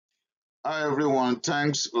Hi everyone,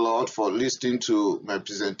 thanks a lot for listening to my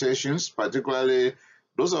presentations, particularly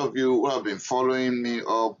those of you who have been following me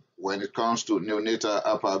up when it comes to neonatal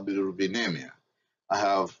hyperbilirubinemia. I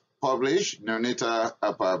have published neonatal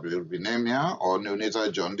hyperbilirubinemia or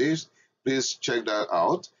neonatal jaundice. Please check that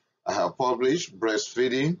out. I have published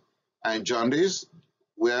breastfeeding and jaundice,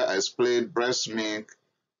 where I explained breast milk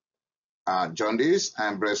jaundice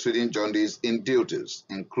and breastfeeding jaundice in duties,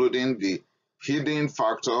 including the hidden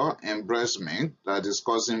factor in breast milk that is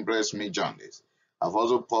causing breast milk jaundice. I've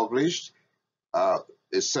also published a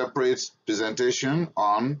separate presentation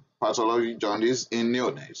on pathologic jaundice in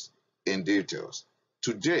neonates in details.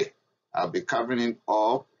 Today, I'll be covering it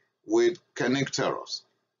up with Kernicterus,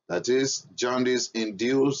 that is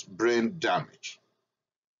jaundice-induced brain damage.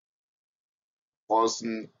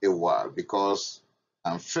 Pausing a while because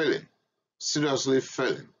I'm seriously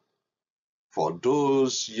feeling for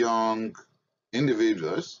those young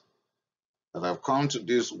individuals that have come to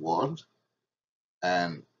this world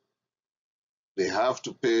and they have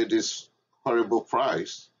to pay this horrible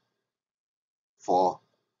price for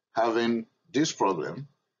having this problem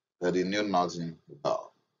that they knew nothing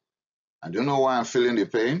about. And you know why I'm feeling the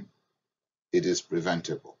pain? It is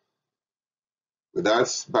preventable. With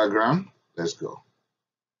that background, let's go.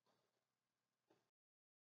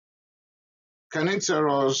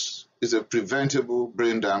 Kernicterus is a preventable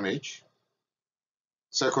brain damage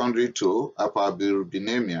secondary to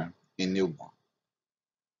hyperbilirubinemia in newborn.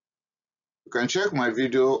 You can check my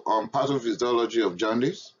video on pathophysiology of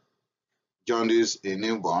jaundice, jaundice in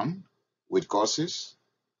newborn with causes,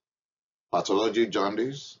 pathologic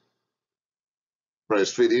jaundice,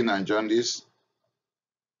 breastfeeding and jaundice,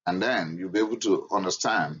 and then you'll be able to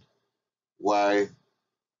understand why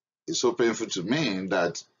it's so painful to me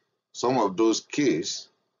that some of those kids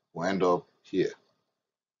will end up here.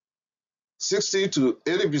 60 to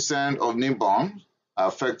 80% of newborns are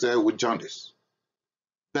affected with jaundice,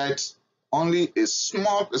 but only a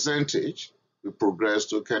small percentage will progress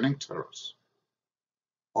to Kernicterus.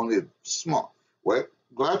 Only small. Well,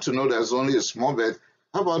 glad to know there's only a small, but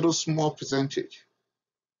how about those small percentage?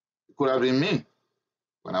 It could have been me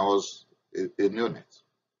when I was a neonate.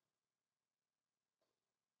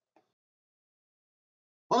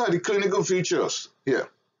 What are the clinical features here?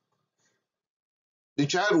 The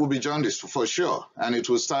child will be jaundiced for sure, and it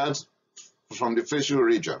will start from the facial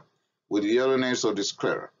region with the yellowness of the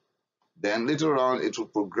sclera. Then later on, it will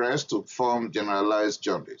progress to form generalized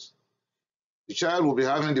jaundice. The child will be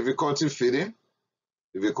having difficulty feeding,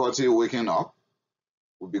 difficulty waking up,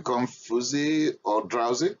 will become fuzzy or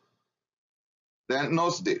drowsy. Then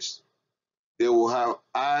note this, they will have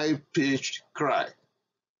high-pitched cry,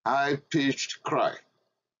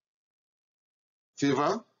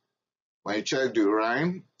 fever. When you check the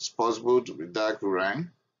urine, it's possible to be dark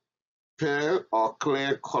urine, pale or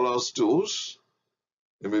clear color stools.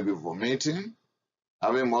 They may be vomiting,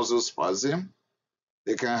 having muscle spasm.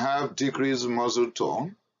 They can have decreased muscle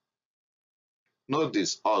tone. Note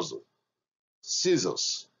this also,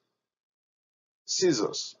 seizures,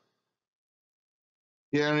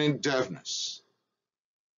 hearing deafness,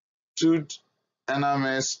 tooth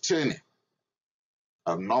enamel staining,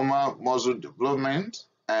 abnormal muscle development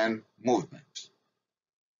and movement.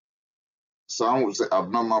 Some will say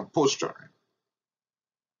abnormal posturing.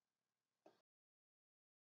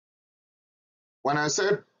 When I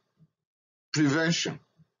said prevention,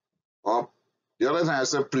 or the other time I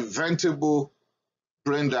said preventable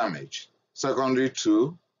brain damage secondary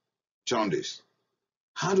to jaundice.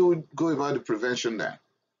 How do we go about the prevention then?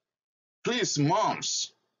 Please,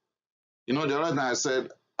 moms, the other time I said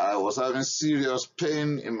I was having serious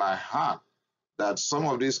pain in my heart that some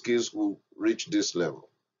of these kids will reach this level.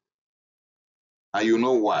 And you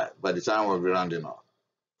know why by the time we'll be rounding up.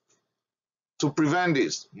 To prevent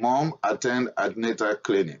this, mom, attend antenatal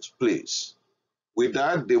clinics, please. With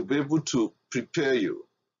that, they'll be able to prepare you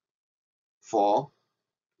for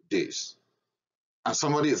this. And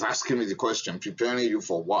somebody is asking me the question, preparing you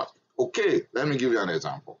for what? Okay, let me give you an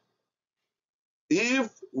example. If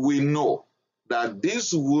we know that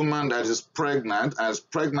this woman that is pregnant and is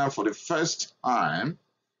pregnant for the first time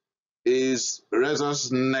is rhesus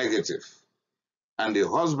negative and the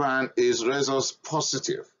husband is rhesus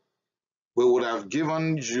positive, we would have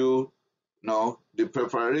given you, the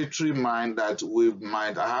preparatory mind that we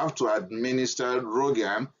might have to administer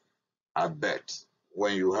Rogan at birth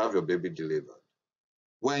when you have your baby delivered.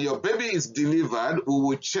 When your baby is delivered, we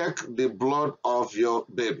will check the blood of your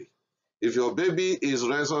baby. If your baby is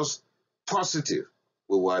rhesus positive,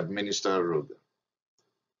 we will administer Rogan.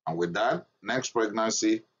 And with that, next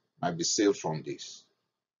pregnancy might be saved from this.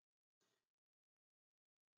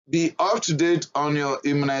 Be up to date on your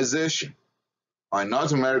immunization, or in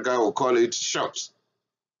North America we'll call it shots.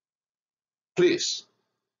 Please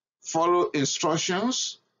follow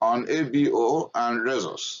instructions on ABO and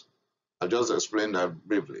Rezos. I'll just explain that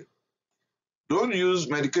briefly. Don't use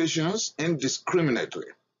medications indiscriminately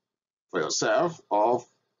for yourself or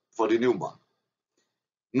for the newborn.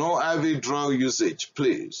 No IV drug usage,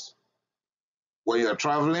 please. When you're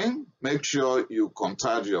traveling, make sure you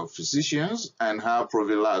contact your physicians and have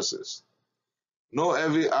prophylaxis. No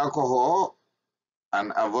heavy alcohol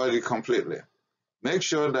and avoid it completely. Make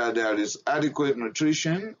sure that there is adequate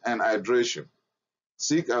nutrition and hydration.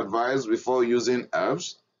 Seek advice before using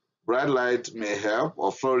herbs. Bright light may help,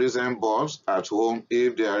 or fluorescent bulbs at home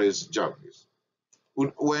if there is jaundice.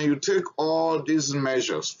 When you take all these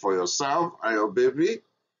measures for yourself and your baby,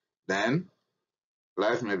 then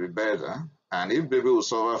life may be better. And if baby will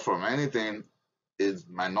suffer from anything, it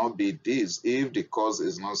might not be this if the cause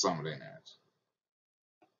is not something else.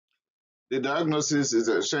 The diagnosis is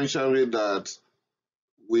essentially that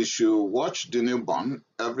we should watch the newborn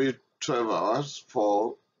every 12 hours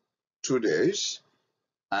for 2 days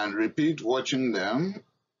and repeat watching them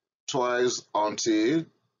twice until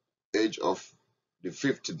age of the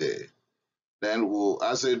 5th day. Then we'll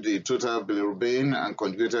assay the total bilirubin and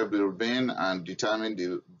conjugated bilirubin and determine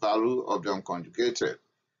the value of the unconjugated.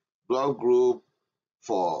 Blood group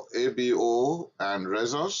for ABO and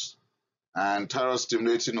Rezos, and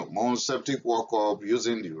thyroid-stimulating hormone septic workup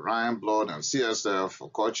using the urine, blood, and CSF for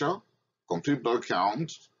culture, complete blood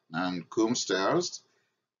count, and Coombs test.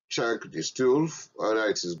 Check the stool, whether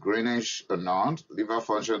it is greenish or not, liver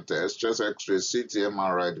function test, chest x-ray, CT,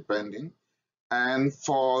 MRI, depending. And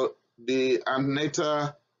for the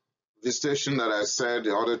antenatal visitation that I said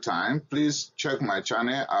the other time, please check my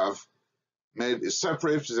channel. I've made a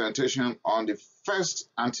separate presentation on the first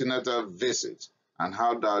antenatal visit and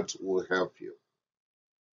how that will help you.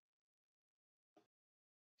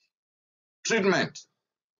 Treatment.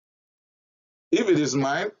 If it is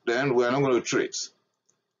mild, then we are not going to treat.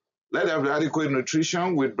 Let there be adequate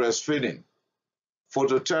nutrition with breastfeeding.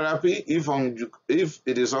 Phototherapy, if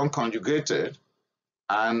it is unconjugated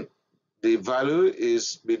and the value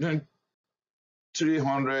is between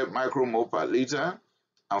 300 micromole per liter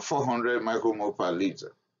and 400 micromole per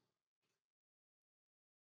liter.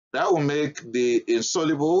 That will make the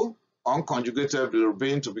insoluble unconjugated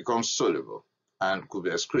bilirubin to become soluble and could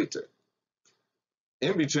be excreted.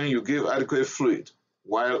 In between, you give adequate fluid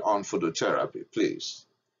while on phototherapy, please.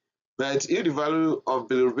 But if the value of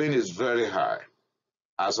bilirubin is very high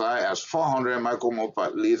as 400 micromole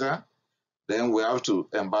per liter, then we have to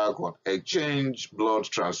embark on exchange blood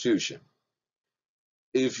transfusion.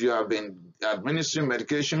 If you have been administering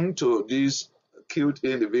medication to this acute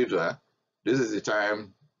individual, this is the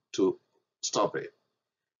time to stop it.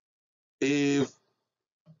 If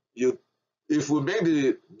we make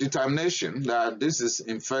the determination that this is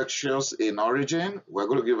infectious in origin, we're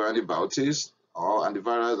going to give antibiotics or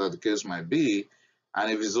antivirals, as the case might be,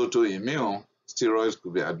 and if it's autoimmune, steroids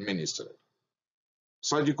could be administered.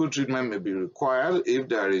 Surgical treatment may be required if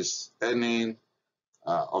there is any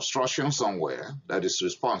obstruction somewhere that is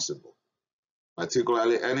responsible,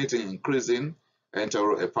 particularly anything increasing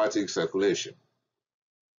enterohepatic circulation.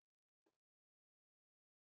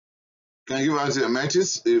 Can you give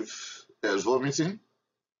antiemetics if there's vomiting?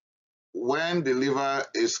 When the liver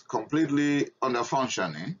is completely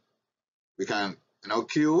underfunctioning, we can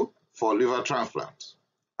queue for liver transplant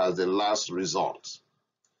as the last result.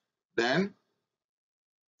 Then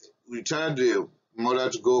we tell the mother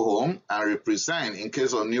to go home and represent in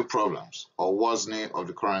case of new problems or worsening of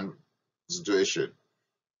the current situation. You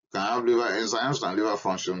can have liver enzymes and liver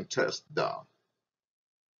function test done.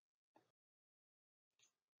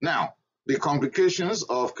 Now, the complications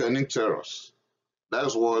of Kernicterus.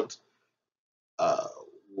 That's what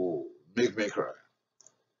will make me cry.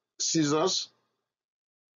 Seizures,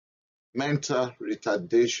 mental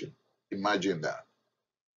retardation. Imagine that.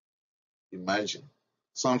 Imagine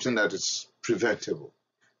something that is preventable.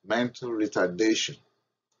 Mental retardation,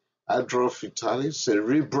 Hydrops, fetalis,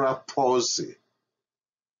 cerebral palsy,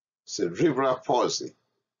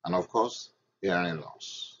 and of course, hearing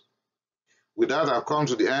loss. With that, I've come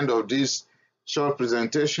to the end of this short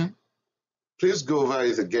presentation. Please go over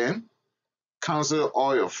it again. Counsel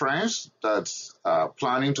all your friends that are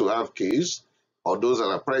planning to have kids or those that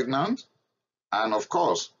are pregnant. And of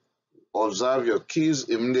course, observe your kids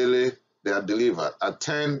immediately they are delivered.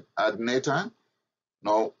 Attend antenatal.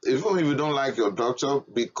 Now, even if you don't like your doctor,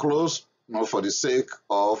 be close for the sake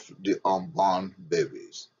of the unborn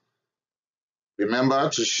babies. Remember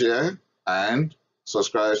to share and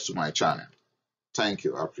subscribe to my channel. Thank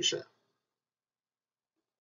you. I appreciate it.